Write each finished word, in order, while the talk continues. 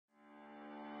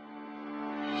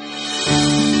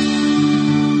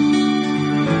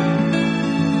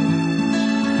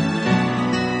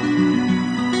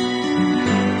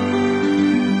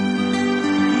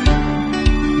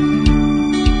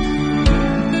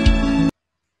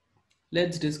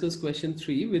Let's discuss question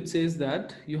 3, which says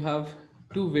that you have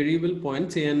two variable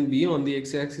points A and B on the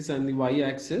x-axis and the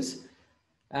y-axis,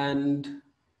 and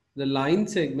the line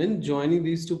segment joining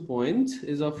these 2 points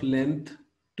is of length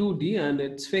 2d and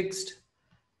it's fixed,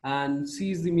 and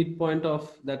C is the midpoint of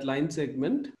that line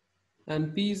segment,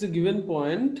 and P is a given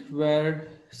point where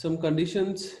some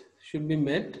conditions should be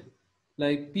met,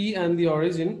 like P and the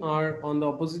origin are on the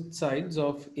opposite sides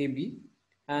of AB,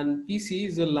 and PC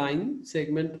is a line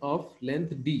segment of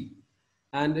length D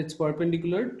and it's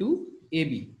perpendicular to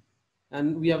AB,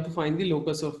 and we have to find the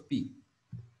locus of P.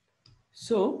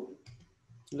 So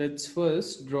let's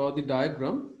first draw the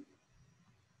diagram.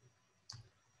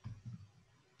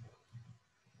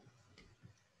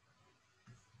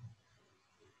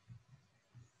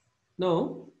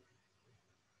 Now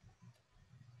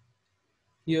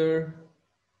here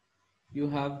you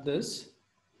have this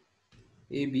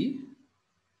AB,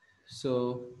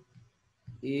 so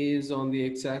A is on the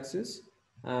x-axis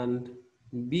and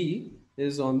B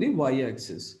is on the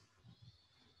y-axis.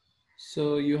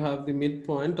 So you have the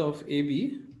midpoint of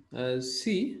AB as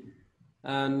C,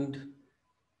 and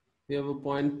we have a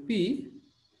point P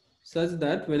such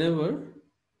that whenever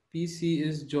PC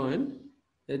is joined,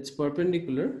 it's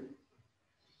perpendicular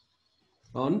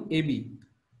on AB,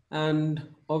 and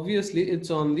obviously it's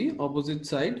on the opposite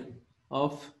side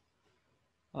of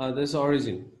this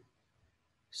origin.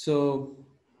 So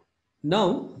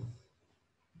now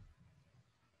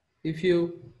if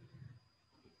you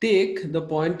take the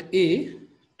point A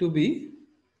to be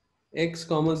x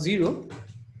comma 0,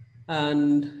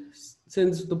 and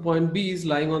since the point B is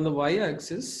lying on the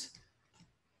y-axis,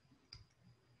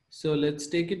 so let's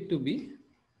take it to be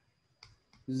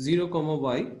 0 comma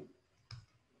y.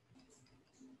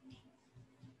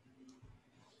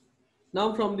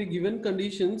 Now from the given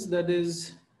conditions, that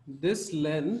is this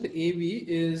length AB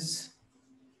is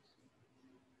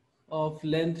of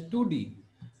length 2d,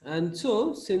 and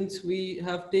so since we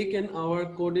have taken our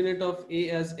coordinate of A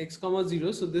as x comma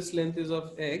 0, so this length is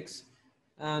of x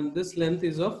and this length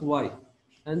is of y,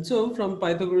 and so from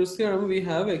Pythagoras theorem we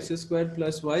have x squared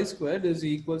plus y squared is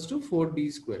equals to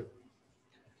 4d squared,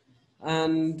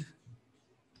 and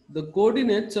the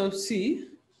coordinates of C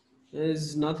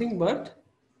is nothing but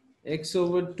x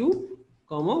over 2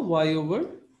 comma y over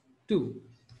 2.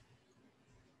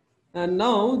 And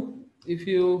now if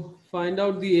you find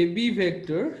out the AB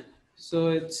vector, so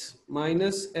it's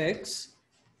minus x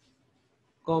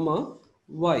comma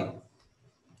y,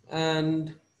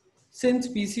 and since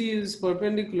PC is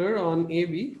perpendicular on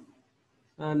AB,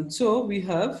 and so we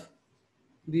have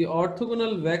the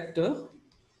orthogonal vector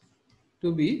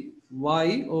to be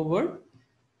y over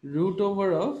root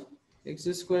over of x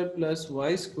squared plus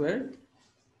y squared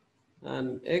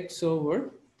and x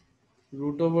over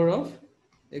root over of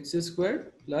x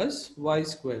squared plus y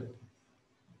squared,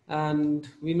 and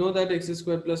we know that x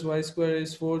squared plus y squared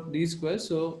is 4d squared,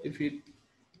 so if you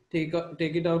take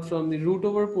it out from the root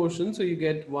over portion, so you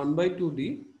get 1 by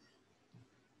 2d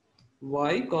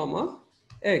y comma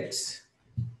x.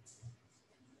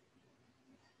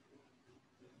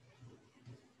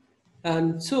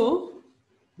 And so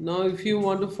now if you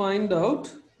want to find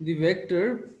out the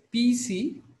vector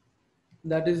PC,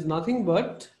 that is nothing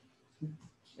but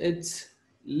its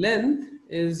length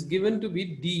is given to be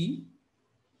d,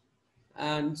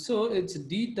 and so it's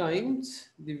d times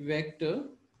the vector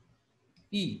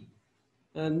E,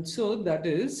 and so that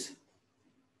is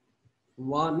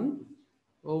 1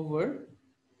 over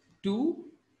 2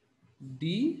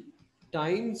 d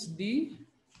times d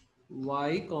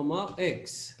y comma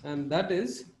x, and that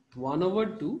is 1 over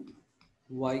 2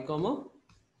 y comma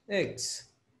x.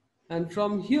 And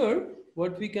from here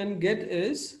what we can get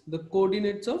is the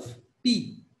coordinates of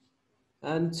P,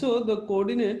 and so the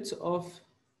coordinates of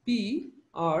P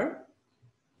are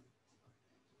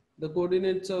the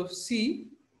coordinates of C,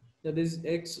 that is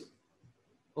x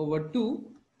over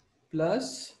 2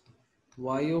 plus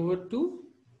y over 2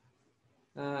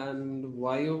 and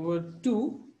y over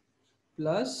 2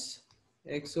 plus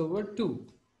x over 2.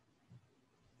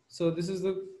 So this is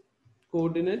the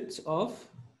coordinates of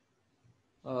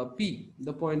P,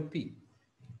 the point P,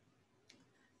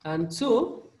 and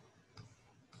so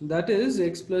that is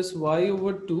x plus y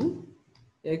over 2,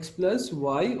 x plus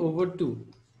y over 2.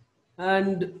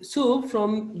 And so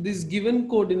from these given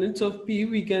coordinates of P,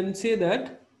 we can say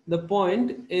that the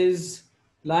point is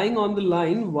lying on the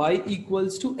line y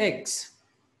equals to x.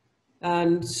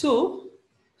 And so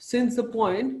since the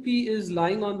point P is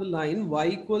lying on the line y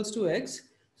equals to x,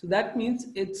 so that means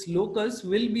its locus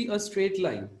will be a straight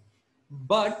line.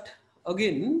 But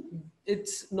again,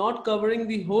 it's not covering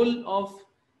the whole of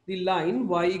the line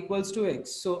y equals to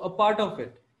x, so a part of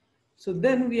it. So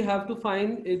then we have to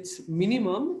find its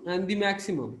minimum and the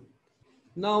maximum.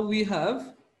 Now we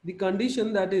have the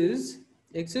condition, that is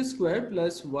x square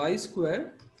plus y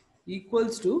square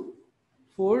equals to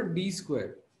 4d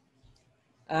square,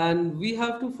 and we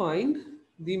have to find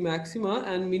the maxima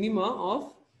and minima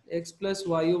of x plus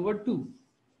y over 2.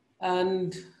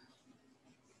 And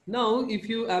now if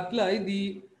you apply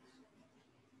the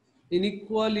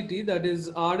inequality, that is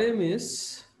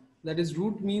RMS, that is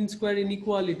root mean square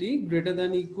inequality, greater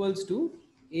than equals to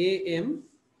AM,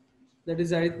 that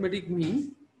is arithmetic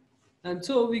mean, and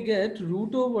so we get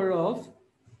root over of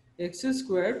x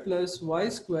squared plus y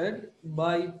squared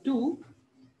by 2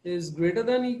 is greater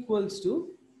than equals to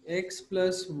x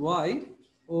plus y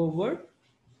over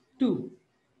 2.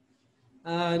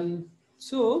 And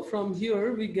so from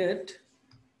here we get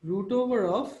root over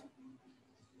of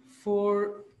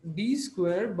 4d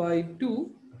square by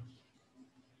 2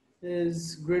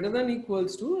 is greater than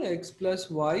equals to x plus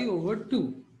y over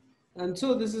 2. And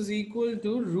so this is equal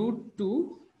to root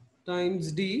 2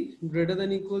 times d greater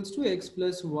than equals to x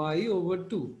plus y over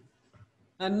 2.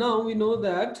 And now we know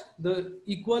that the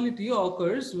equality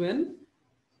occurs when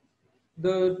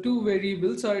the two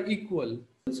variables are equal.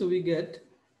 So we get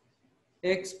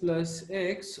x plus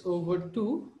x over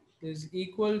 2 is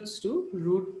equals to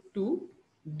root 2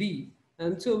 d.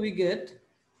 And so we get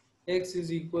x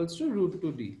is equals to root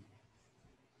 2d.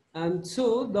 And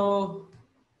so the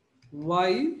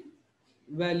y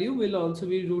value will also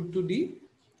be root 2d.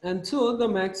 And so the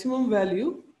maximum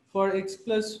value for x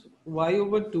plus y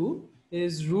over 2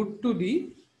 is root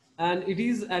 2d, and it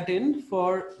is attained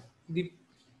for the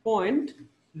point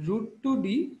root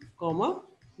 2d comma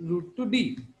root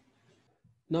 2d.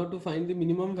 Now to find the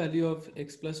minimum value of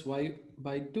x plus y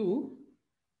by 2,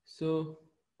 so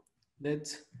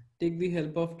let's take the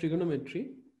help of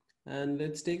trigonometry and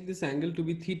let's take this angle to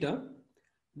be theta.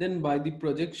 Then by the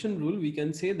projection rule we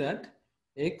can say that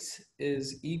x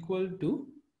is equal to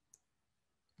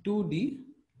 2d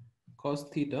cos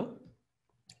theta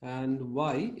and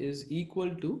y is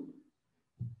equal to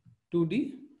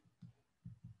 2d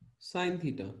sin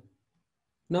theta.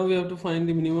 Now we have to find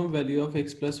the minimum value of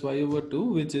x plus y over 2,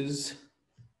 which is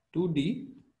 2d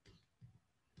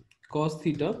cos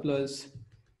theta plus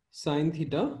sin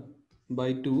theta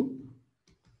by 2,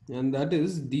 and that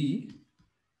is d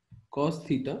cos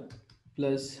theta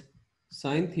plus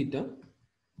sin theta.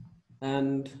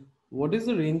 And what is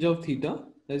the range of theta?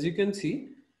 As you can see,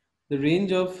 the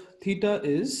range of theta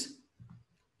is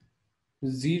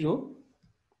 0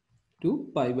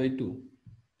 to pi by 2.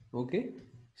 Okay,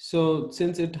 so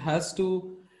since it has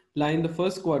to lie in the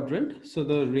first quadrant, so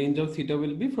the range of theta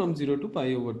will be from 0 to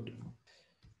pi over 2.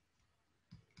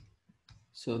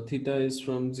 So theta is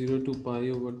from 0 to pi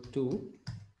over 2,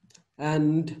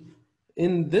 and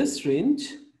in this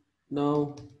range,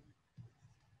 now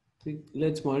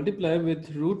let's multiply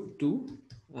with root 2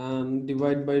 and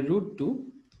divide by root 2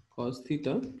 cos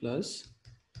theta plus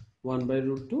 1 by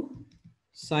root 2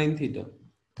 sin theta,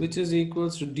 which is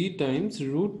equals to d times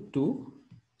root 2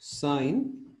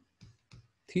 sin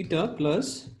theta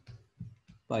plus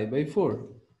pi by 4.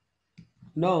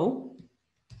 Now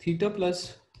theta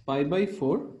plus pi by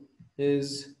 4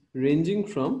 is ranging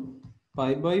from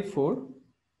pi by 4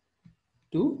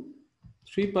 to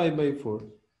 3 pi by 4.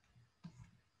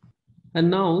 And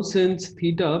now since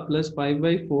theta plus pi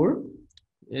by 4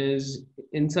 is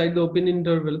inside the open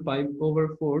interval pi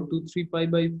over 4 to 3 pi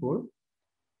by 4,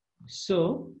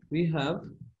 so we have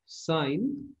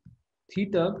sine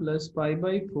theta plus pi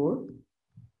by 4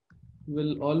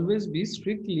 will always be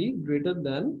strictly greater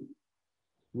than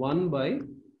 1 by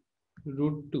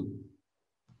root 2.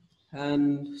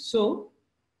 And so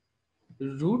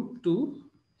root 2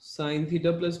 sine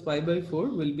theta plus pi by 4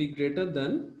 will be greater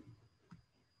than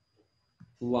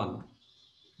 1.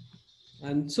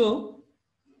 And so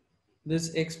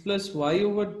this x plus y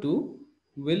over 2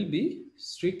 will be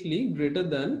strictly greater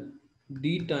than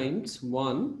d times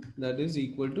 1, that is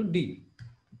equal to d.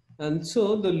 And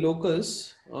so the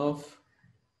locus of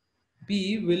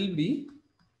P will be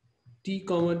t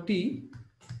comma t,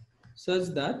 such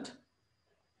that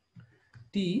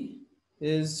t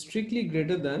is strictly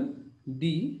greater than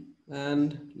d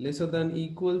and lesser than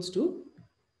equals to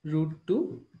root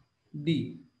 2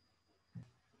 d.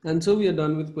 And so we are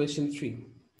done with question 3.